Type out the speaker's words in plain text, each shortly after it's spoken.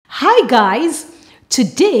Hi guys!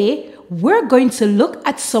 Today we're going to look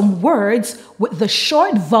at some words with the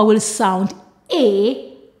short vowel sound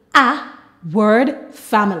A word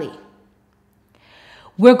family.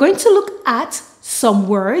 We're going to look at some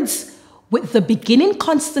words with the beginning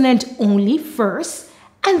consonant only first,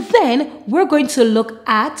 and then we're going to look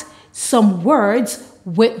at some words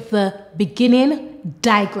with the beginning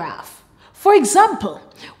digraph. For example,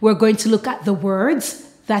 we're going to look at the words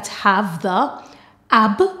that have the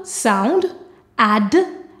ab sound, ad,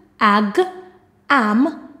 ag,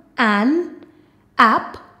 am, an,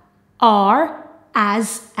 ap, are,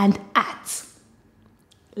 as, and at.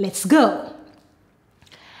 Let's go.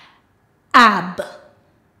 Ab.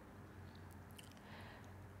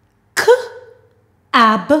 K,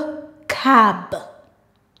 ab, cab.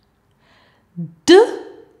 D,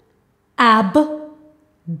 ab,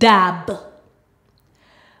 dab.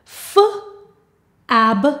 F,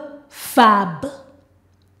 ab, fab.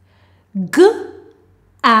 G,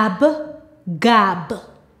 ab, gab.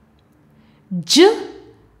 J,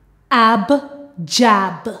 ab,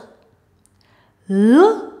 jab.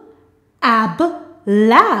 L, ab,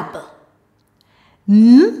 lab.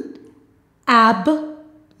 N, ab,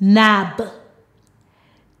 nab.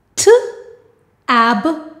 T, ab,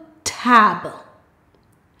 tab.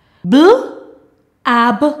 B,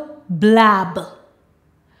 ab, blab.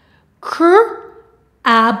 Cr,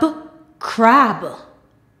 ab, crab.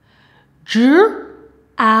 Dr,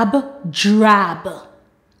 ab, drab.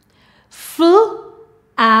 F,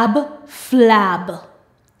 ab, flab.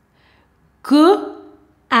 G,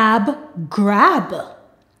 ab, grab.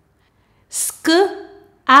 Sk,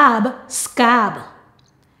 ab, scab.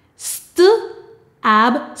 St,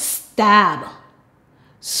 ab, stab.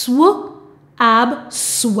 Sw, ab,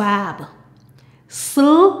 swab.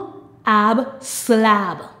 Sl, ab,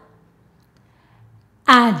 slab.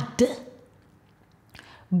 Add.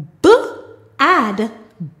 B, add,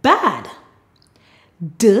 bad.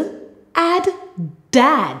 D, add,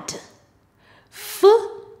 dad. F,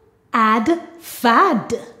 add,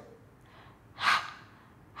 fad.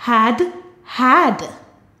 Had, had.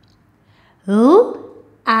 L,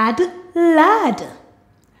 add, lad.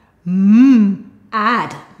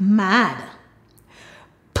 Add, mad.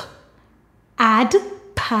 P, add,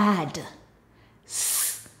 pad.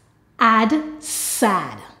 S, add,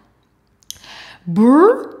 sad.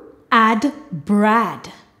 Br, add,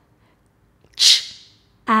 brad. Ch,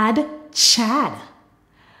 add, chad.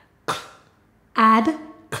 K, add,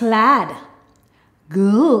 clad. G,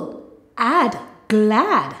 add,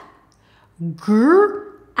 glad.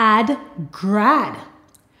 Gr, add, grad.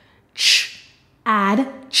 Ch, add,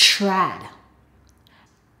 trad.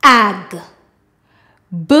 Ag.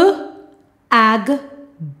 B, ag,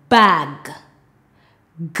 bag.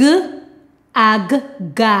 G, ag,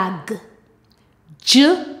 gag.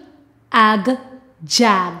 J, ag,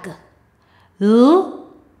 jag. L,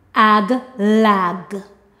 ag, lag.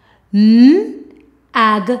 N,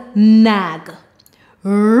 ag, nag.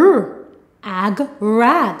 R, ag,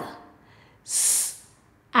 rag. S,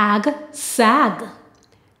 ag, sag.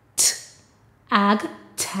 T, ag,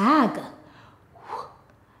 tag. W,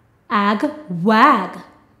 ag, wag.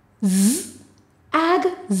 Z, ag,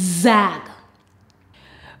 zag.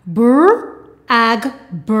 Br, ag,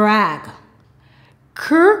 brag.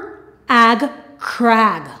 Cr, ag,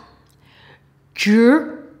 crag.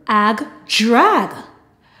 Dr, ag, drag.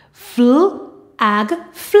 Fl, ag,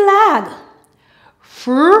 flag.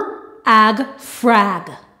 Fr, ag, frag.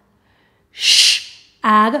 Sh,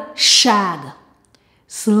 ag, shag.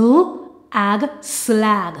 Sl, ag,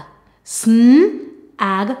 slag. Sn,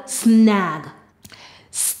 ag, snag.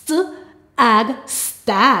 St, ag,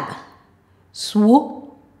 stag. Sw,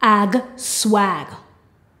 ag, swag.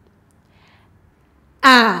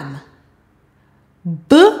 Am.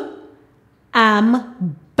 B, am,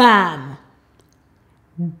 bam.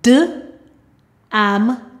 D,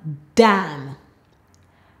 am, dam.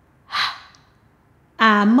 H,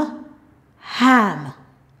 am, ham.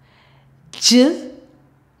 J,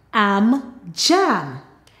 am, jam.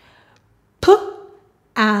 P,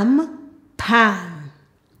 am, pam.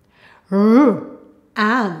 R,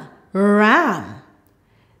 am, ram.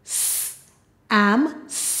 S, am,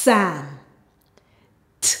 sam.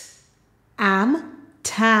 T, am,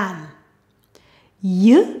 tam.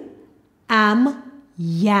 Y, am,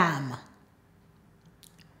 yam.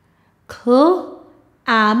 Cl,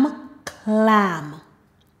 am, clam.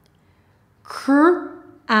 Cr,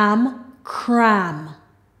 am, cram.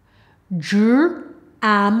 Dr,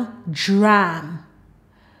 am, dram.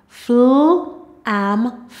 Fl,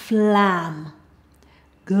 am, flam.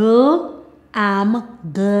 Gl, am,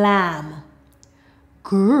 glam.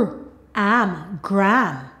 Gr, am,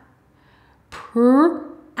 gram. Pr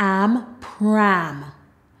am pram.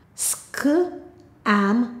 Sk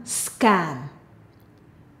am scam.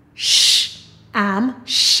 Sh am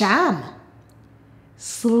sham.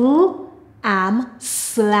 Sl am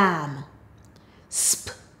slam.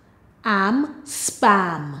 Sp am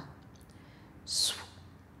spam. Sw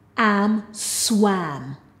am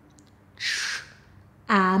swam. Tr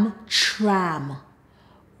am tram.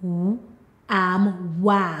 W am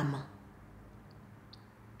wham.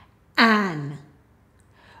 An.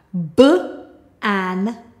 B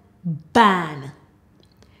an ban.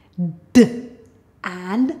 D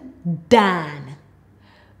and dan.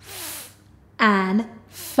 F and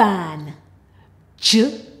fan.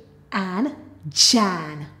 J and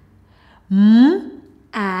jan. M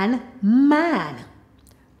and man.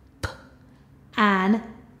 P and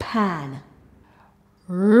pan.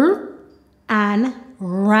 R and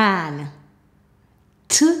ran.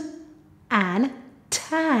 T and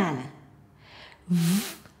tan. V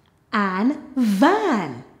and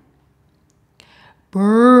van.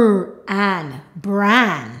 Br and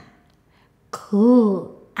bran.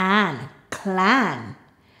 Cl and clan.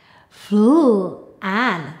 Fl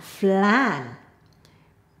and flan.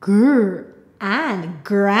 Gr and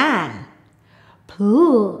gran.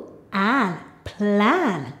 Pl and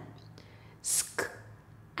plan. Sk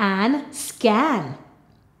and scan.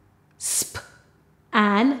 Sp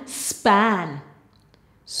and span.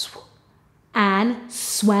 Sw and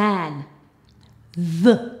swan.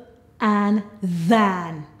 Th and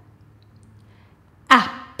than.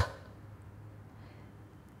 App.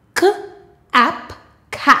 K app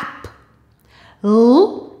cap.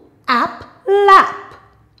 L app lap.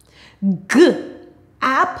 G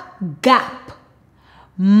app gap.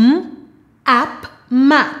 M app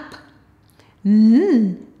map.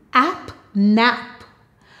 N app nap.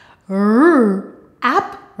 R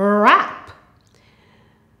app rap.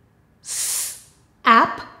 S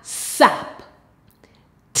app sap.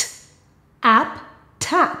 T app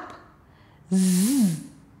tap. Z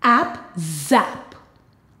app zap.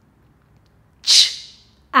 Ch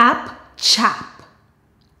app chap.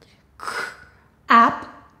 K app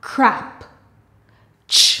crap.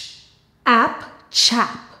 Ch app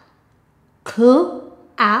chap. Cl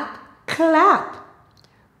app clap.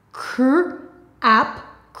 Cr app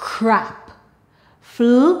crap.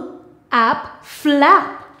 Fl app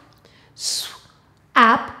flap. Sw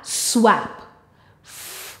app swap.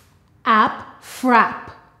 F app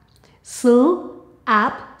frap. Sl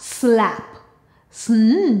app slap.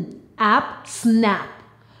 Sn app snap.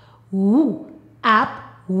 W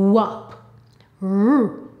app wop.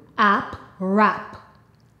 R app rap.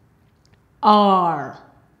 R.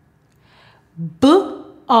 B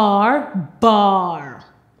R bar.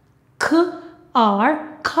 K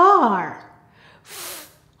R car.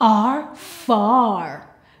 F R far.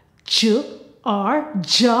 J R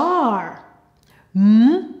jar.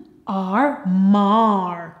 M R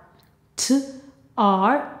mar. T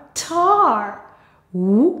R tar.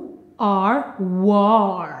 W R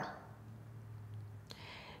war.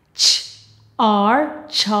 Ch R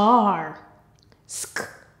char. Sk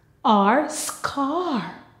R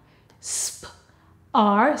scar. Sp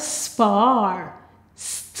R spar.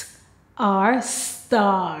 St R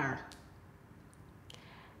star.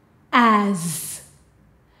 As.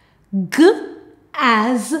 G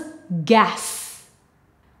as gas.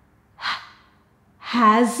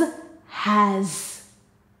 Has.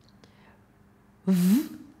 V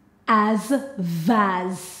as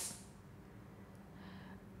vase.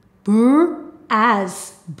 Br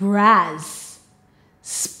as braz.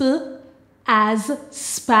 Sp as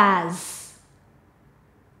spaz.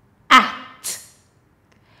 At.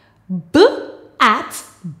 B at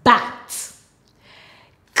bat.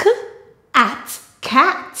 K at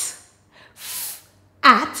cat. F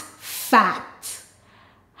at fat.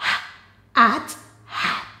 H at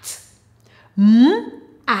hat. M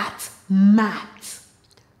at mat.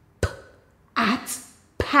 P at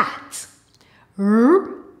pat. R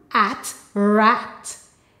at rat.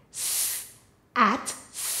 S at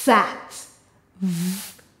sat. V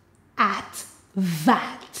at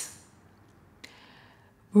vat.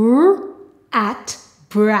 R at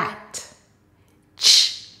brat.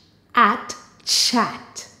 Ch at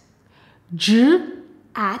chat. J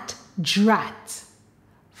at drat.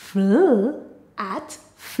 Fl at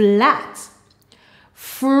flat.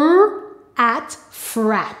 Fr at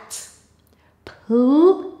frat.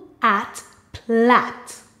 Pl at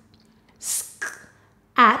plat. Sk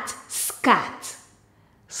at scat.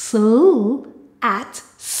 Sl at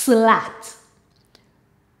slat.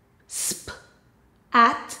 Sp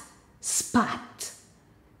at spat.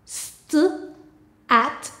 St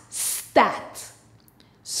at stat.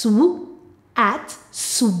 Sw at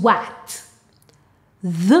swat.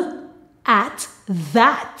 The at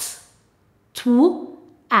that. Tw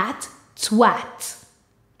at twat.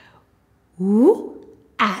 W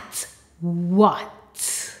at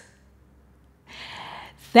what.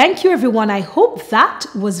 Thank you, everyone. I hope that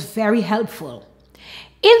was very helpful.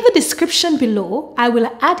 In the description below, I will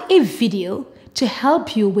add a video to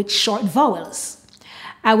help you with short vowels.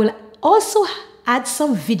 I will also add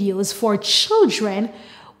some videos for children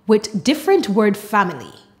with different word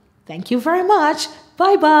family. Thank you very much.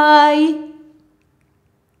 Bye-bye.